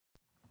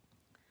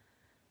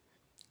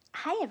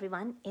Hi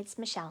everyone, it's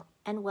Michelle,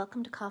 and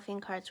welcome to Coffee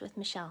and Cards with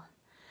Michelle.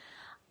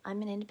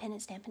 I'm an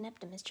independent Stampin' Up!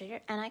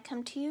 Demonstrator, and I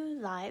come to you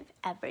live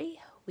every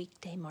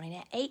weekday morning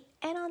at 8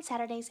 and on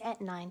Saturdays at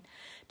 9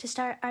 to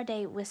start our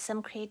day with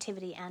some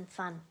creativity and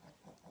fun.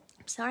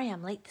 I'm sorry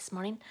I'm late this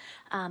morning.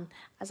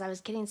 As I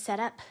was getting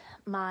set up,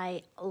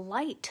 my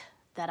light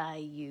that I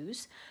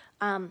use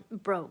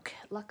broke.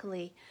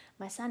 Luckily,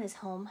 my son is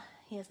home.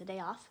 He has the day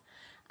off.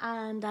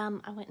 And I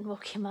went and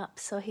woke him up,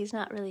 so he's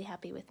not really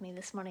happy with me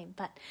this morning.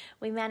 But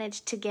we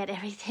managed to get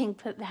everything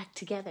put back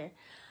together.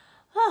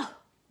 Oh,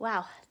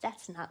 wow,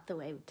 that's not the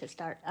way to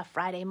start a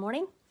Friday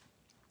morning.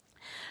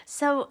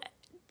 So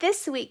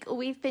this week,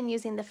 we've been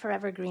using the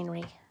Forever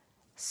Greenery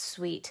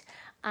Suite,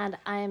 and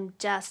I'm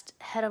just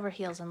head over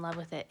heels in love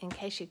with it, in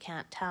case you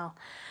can't tell.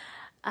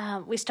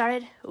 We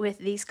started with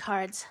these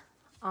cards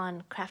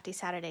on Crafty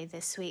Saturday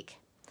this week.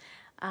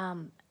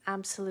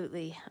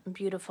 Absolutely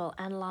beautiful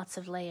and lots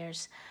of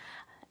layers.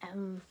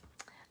 And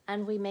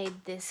we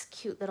made this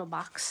cute little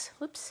box.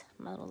 Whoops,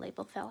 my little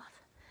label fell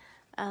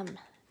off.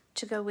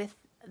 To go with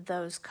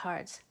those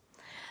cards.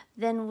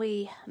 Then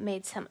we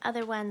made some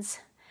other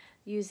ones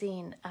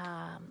using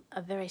a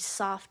very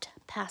soft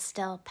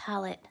pastel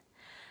palette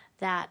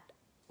that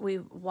we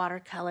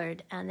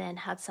watercolored and then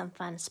had some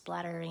fun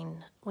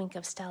splattering Wink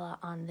of Stella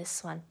on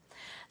this one.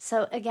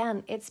 So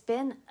again, it's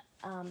been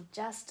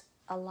just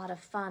a lot of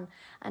fun.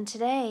 And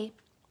today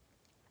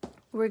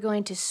we're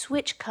going to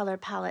switch color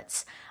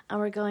palettes and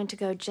we're going to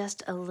go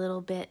just a little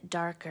bit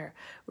darker.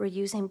 We're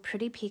using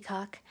Pretty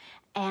Peacock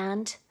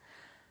and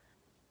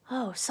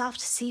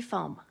soft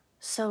seafoam.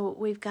 So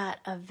we've got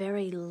a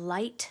very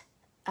light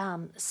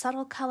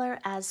subtle color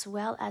as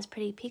well as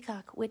Pretty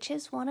Peacock, which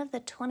is one of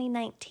the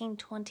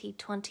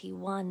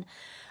 2019-2021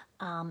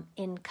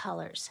 in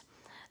colors.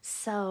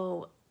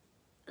 So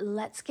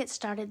let's get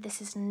started. This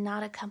is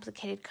not a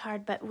complicated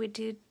card, but we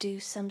do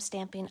some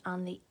stamping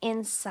on the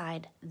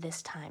inside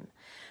this time.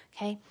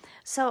 Okay,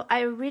 so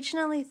I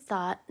originally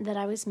thought that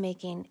I was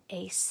making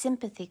a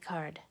sympathy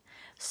card.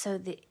 So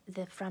the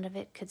front of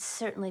it could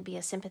certainly be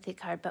a sympathy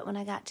card, but when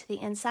I got to the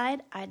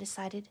inside, I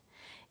decided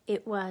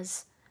it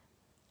was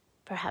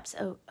perhaps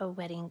a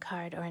wedding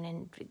card or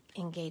an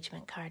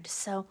engagement card.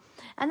 So,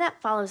 and that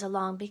follows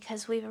along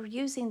because we were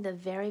using the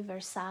Very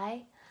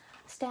Versailles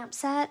stamp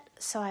set,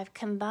 so I've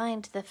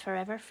combined the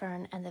Forever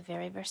Fern and the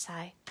Very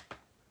Versailles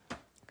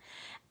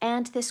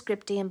and the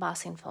Scripty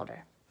embossing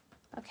folder.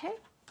 Okay?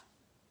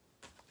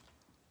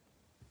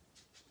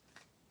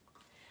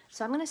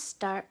 So I'm going to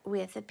start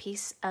with a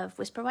piece of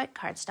Whisper White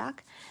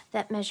cardstock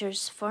that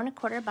measures 4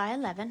 1/4 by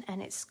 11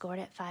 and it's scored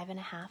at 5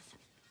 1/2.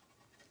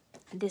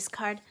 This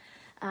card,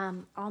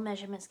 all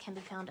measurements can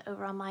be found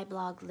over on my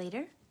blog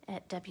later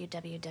at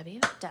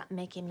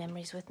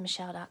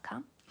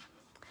www.makingmemorieswithmichelle.com.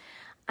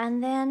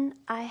 And then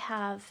I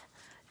have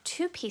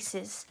 2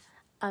 pieces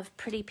of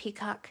Pretty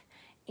Peacock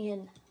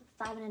in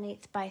 5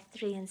 1/8 by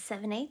 3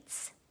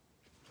 7/8.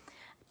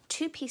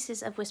 2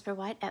 pieces of Whisper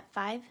White at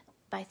 5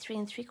 by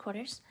 3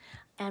 3/4.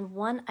 And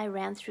one I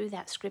ran through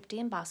that Scripty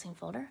embossing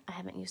folder. I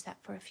haven't used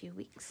that for a few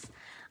weeks.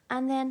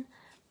 And then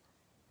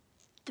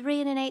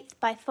 3 1/8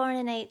 by 4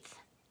 1/8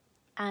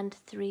 and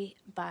 3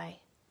 by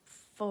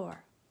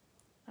 4.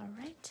 All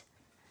right.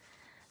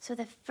 So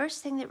the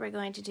first thing that we're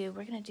going to do,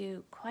 we're going to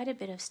do quite a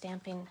bit of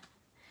stamping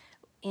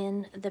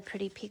in the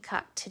Pretty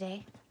Peacock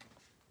today.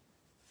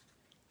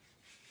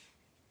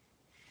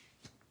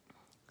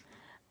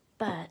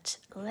 But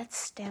let's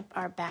stamp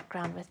our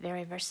background with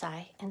Very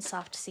Versailles in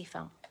soft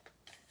seafoam.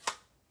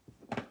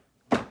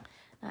 Now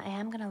I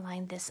am going to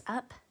line this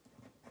up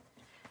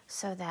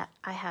so that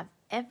I have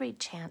every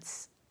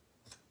chance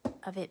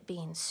of it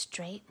being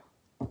straight.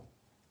 I'm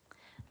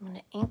going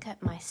to ink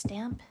up my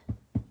stamp.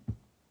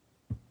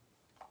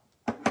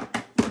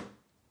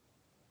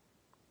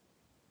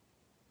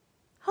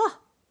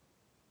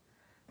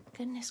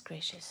 Goodness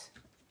gracious,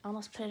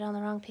 almost put it on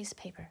the wrong piece of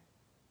paper.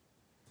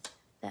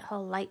 That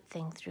whole light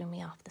thing threw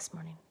me off this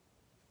morning.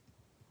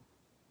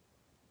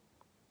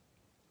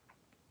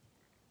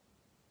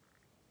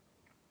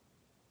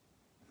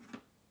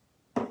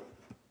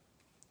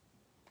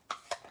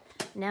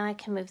 Now I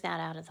can move that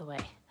out of the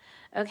way.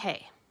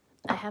 Okay,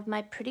 I have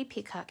my Pretty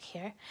Peacock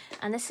here,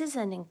 and this is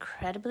an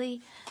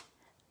incredibly,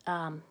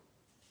 I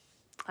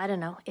don't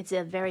know, it's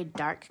a very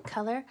dark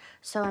color,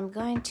 so I'm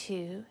going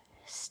to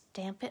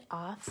stamp it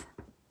off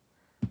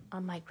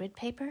on my grid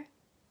paper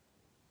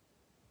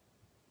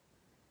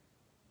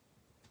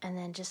and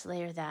then just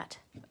layer that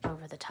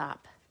over the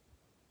top.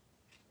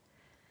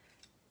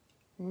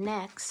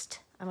 Next,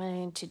 I'm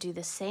going to do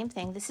the same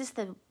thing. This is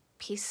the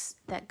piece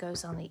that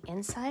goes on the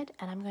inside,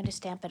 and I'm going to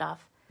stamp it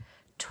off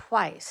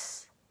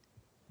twice.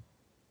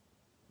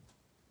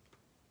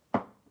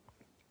 And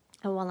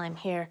while I'm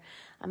here,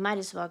 I might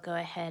as well go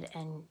ahead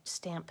and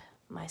stamp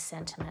my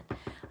sentiment.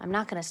 I'm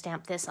not going to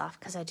stamp this off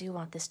because I do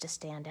want this to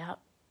stand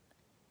out.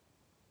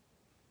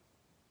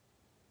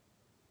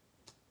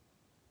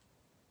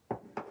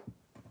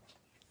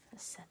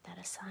 Let's set that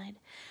aside.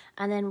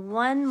 And then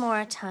one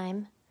more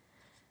time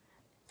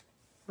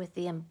with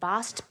the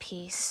embossed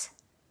piece,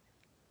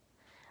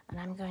 And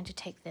I'm going to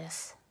take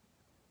this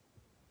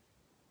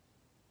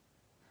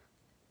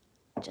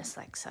just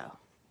like so.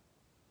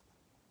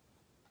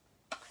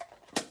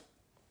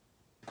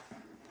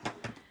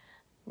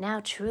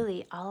 Now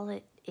truly all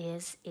it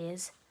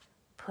is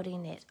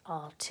putting it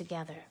all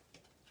together.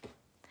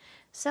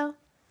 So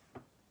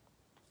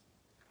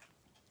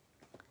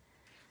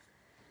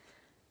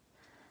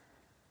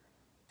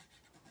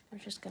we're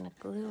just going to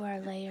glue our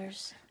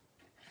layers.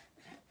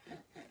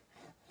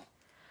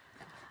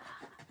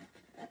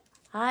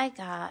 I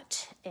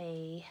got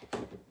an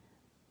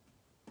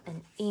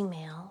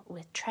email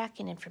with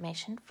tracking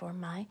information for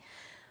my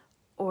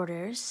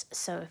orders.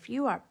 So if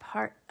you are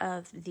part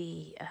of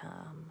the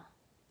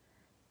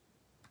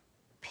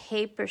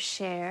paper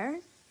share,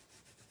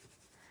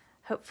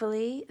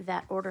 hopefully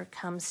that order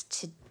comes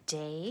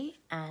today,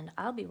 and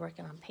I'll be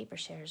working on paper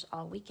shares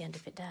all weekend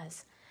if it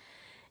does.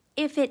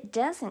 If it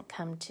doesn't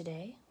come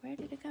today, where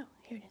did it go?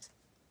 Here it is.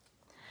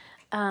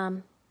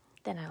 Then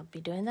I'll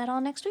be doing that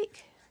all next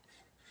week.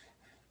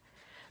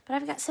 But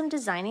I've got some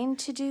designing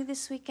to do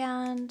this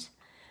weekend.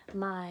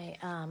 My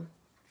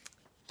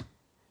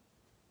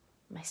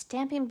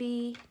Stampin'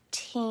 Bee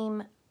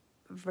team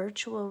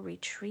virtual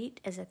retreat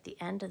is at the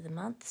end of the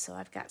month, so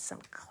I've got some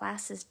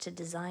classes to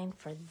design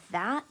for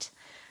that.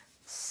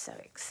 So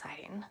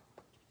exciting.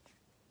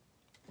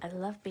 I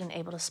love being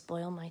able to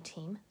spoil my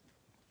team.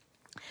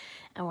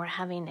 And we're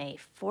having a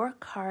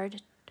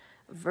 4-card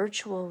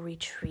virtual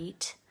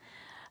retreat,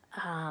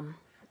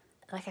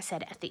 like I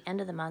said, at the end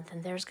of the month,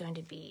 and there's going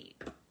to be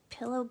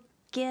pillow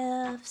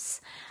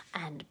gifts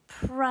and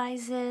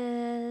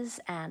prizes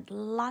and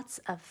lots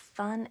of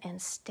fun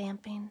and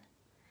stamping.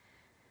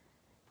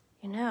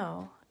 You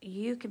know,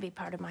 you could be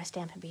part of my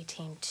Stampin' Bee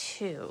team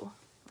too.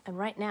 And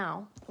right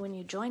now, when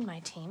you join my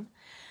team,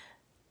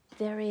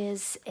 there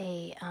is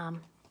a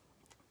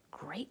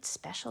great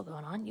special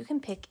going on. You can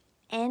pick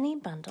any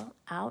bundle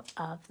out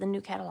of the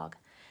new catalog.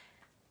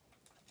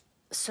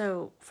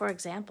 So, for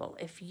example,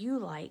 if you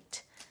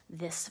liked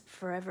this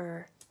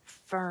Forever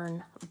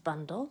Fern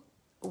bundle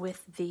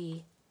with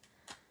the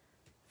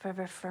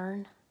Forever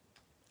Fern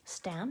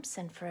stamps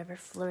and Forever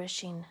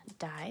Flourishing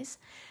dies,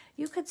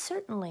 you could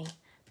certainly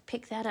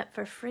pick that up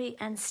for free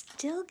and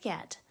still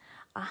get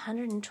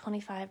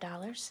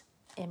 $125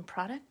 in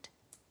product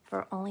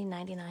for only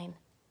 $99.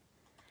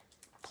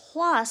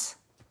 Plus,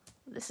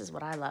 this is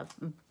what I love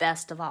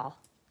best of all,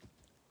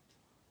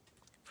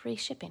 free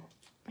shipping.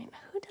 I mean,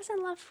 who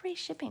doesn't love free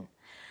shipping?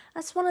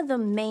 That's one of the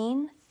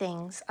main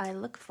things I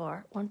look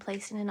for when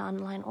placing an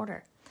online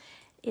order.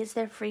 Is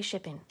there free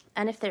shipping?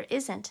 And if there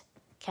isn't,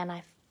 can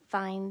I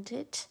find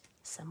it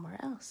somewhere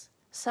else?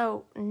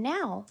 So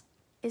now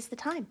is the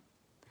time.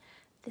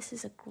 This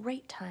is a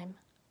great time.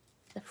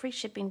 The free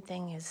shipping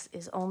thing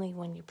is only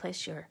when you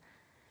place your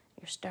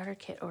starter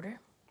kit order.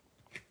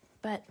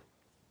 But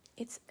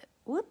it's,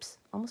 whoops,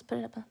 almost put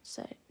it up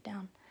upside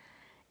down.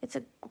 It's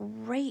a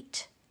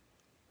great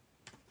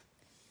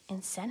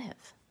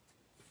incentive,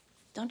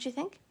 don't you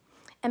think?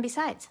 And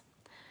besides,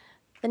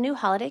 the new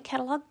holiday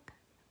catalog,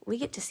 we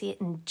get to see it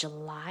in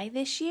July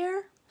this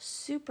year.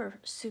 Super,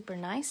 super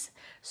nice.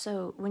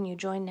 So when you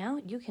join now,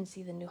 you can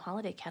see the new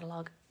holiday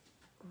catalog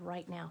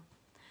right now.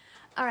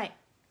 All right.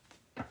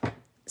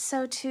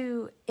 So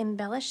to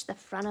embellish the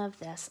front of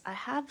this, I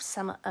have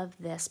some of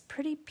this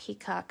pretty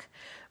peacock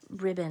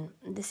ribbon.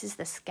 This is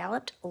the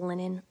scalloped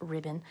linen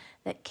ribbon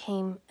that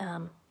came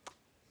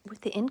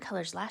with the in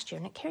colors last year,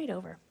 and it carried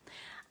over.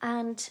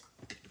 And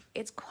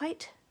it's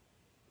quite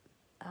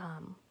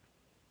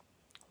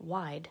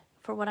wide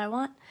for what I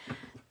want.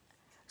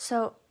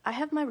 So I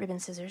have my ribbon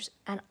scissors,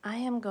 and I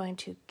am going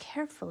to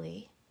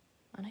carefully,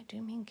 and I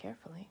do mean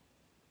carefully,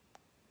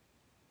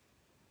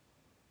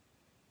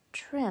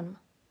 trim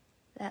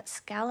that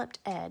scalloped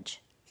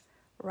edge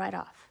right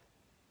off.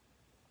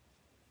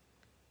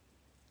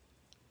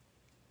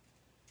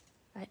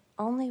 I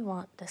only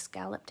want the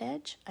scalloped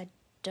edge. I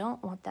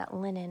don't want that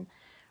linen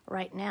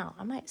right now.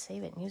 I might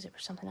save it and use it for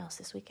something else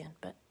this weekend,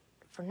 but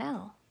for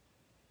now,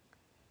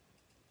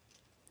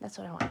 that's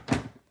what I want.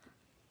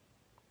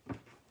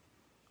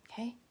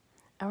 Okay,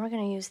 and we're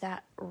going to use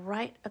that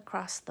right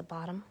across the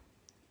bottom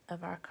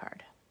of our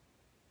card.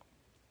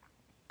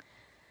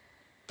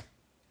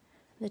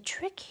 The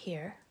trick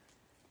here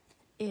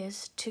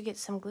is to get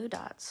some glue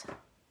dots.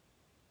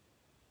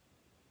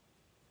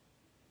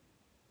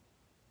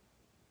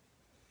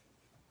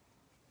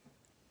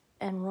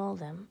 And roll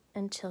them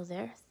until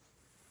they're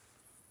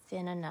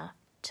thin enough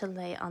to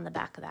lay on the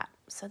back of that.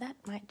 So that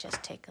might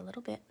just take a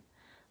little bit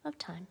of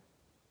time.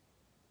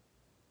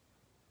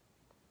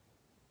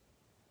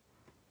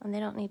 And they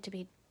don't need to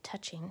be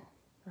touching,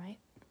 right?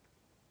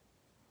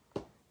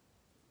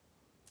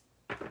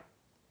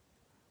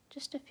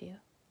 Just a few.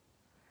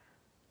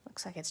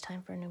 Looks like it's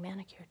time for a new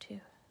manicure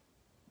too.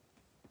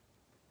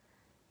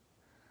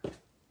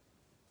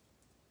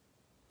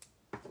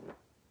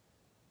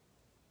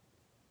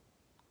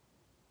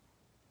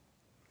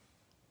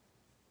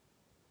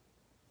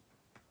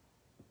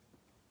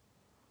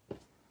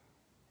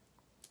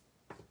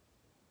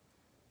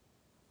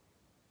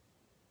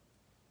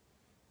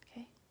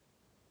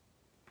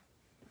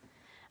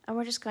 And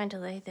we're just going to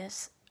lay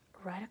this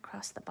right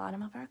across the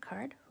bottom of our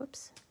card.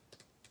 Whoops.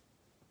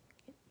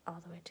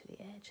 All the way to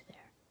the edge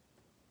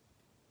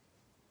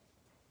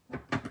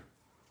there.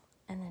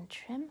 And then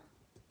trim.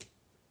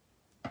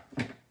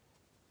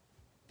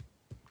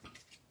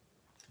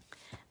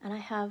 And I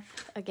have,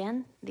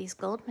 again, these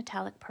gold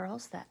metallic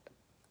pearls that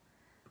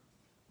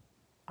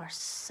are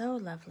so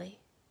lovely.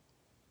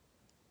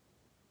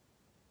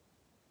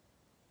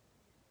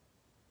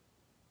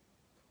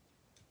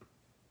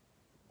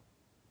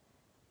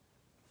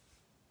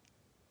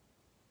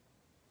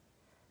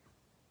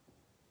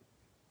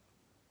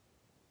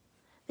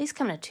 These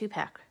come in a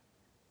 2-pack,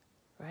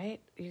 right?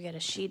 You get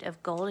a sheet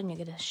of gold and you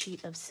get a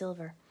sheet of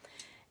silver.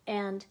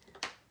 And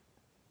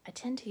I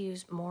tend to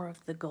use more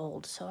of the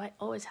gold, so I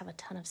always have a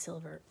ton of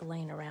silver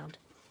laying around.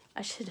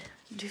 I should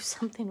do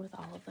something with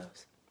all of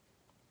those.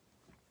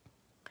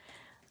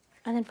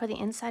 And then for the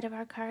inside of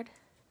our card,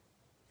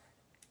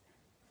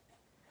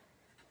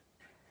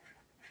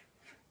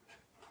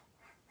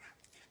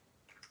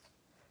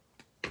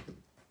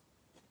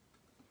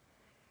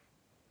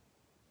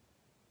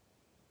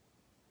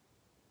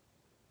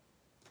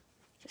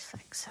 just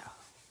like so.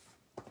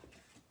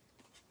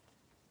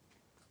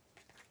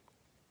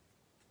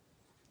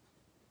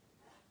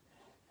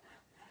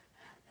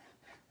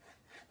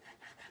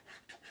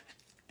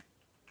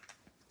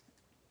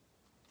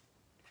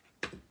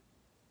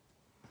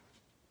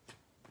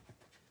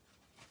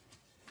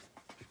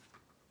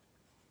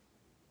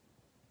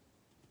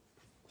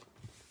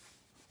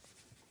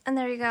 And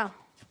there you go.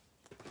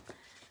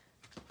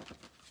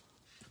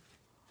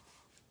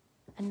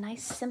 A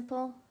nice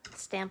simple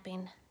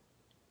stamping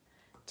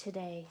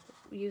today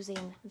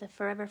using the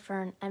Forever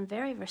Fern and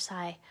Very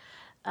Versailles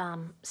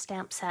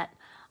stamp set.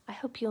 I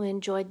hope you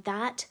enjoyed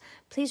that.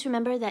 Please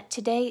remember that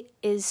today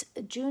is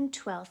June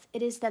 12th.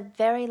 It is the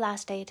very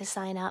last day to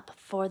sign up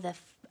for the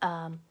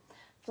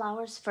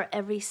Flowers for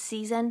Every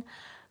Season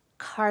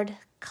card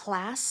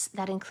class.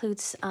 That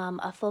includes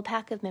a full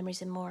pack of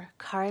Memories and More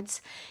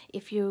cards.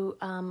 If you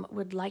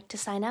would like to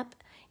sign up,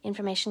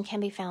 information can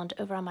be found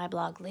over on my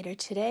blog later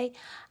today.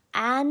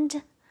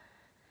 And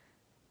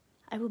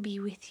I will be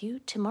with you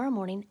tomorrow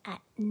morning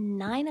at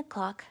 9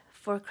 o'clock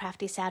for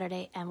Crafty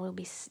Saturday, and we'll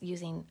be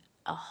using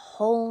a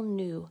whole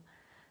new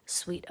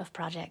suite of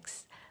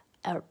products.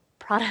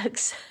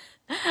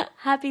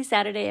 Happy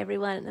Saturday,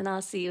 everyone, and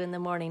I'll see you in the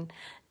morning.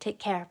 Take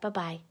care.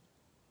 Bye-bye.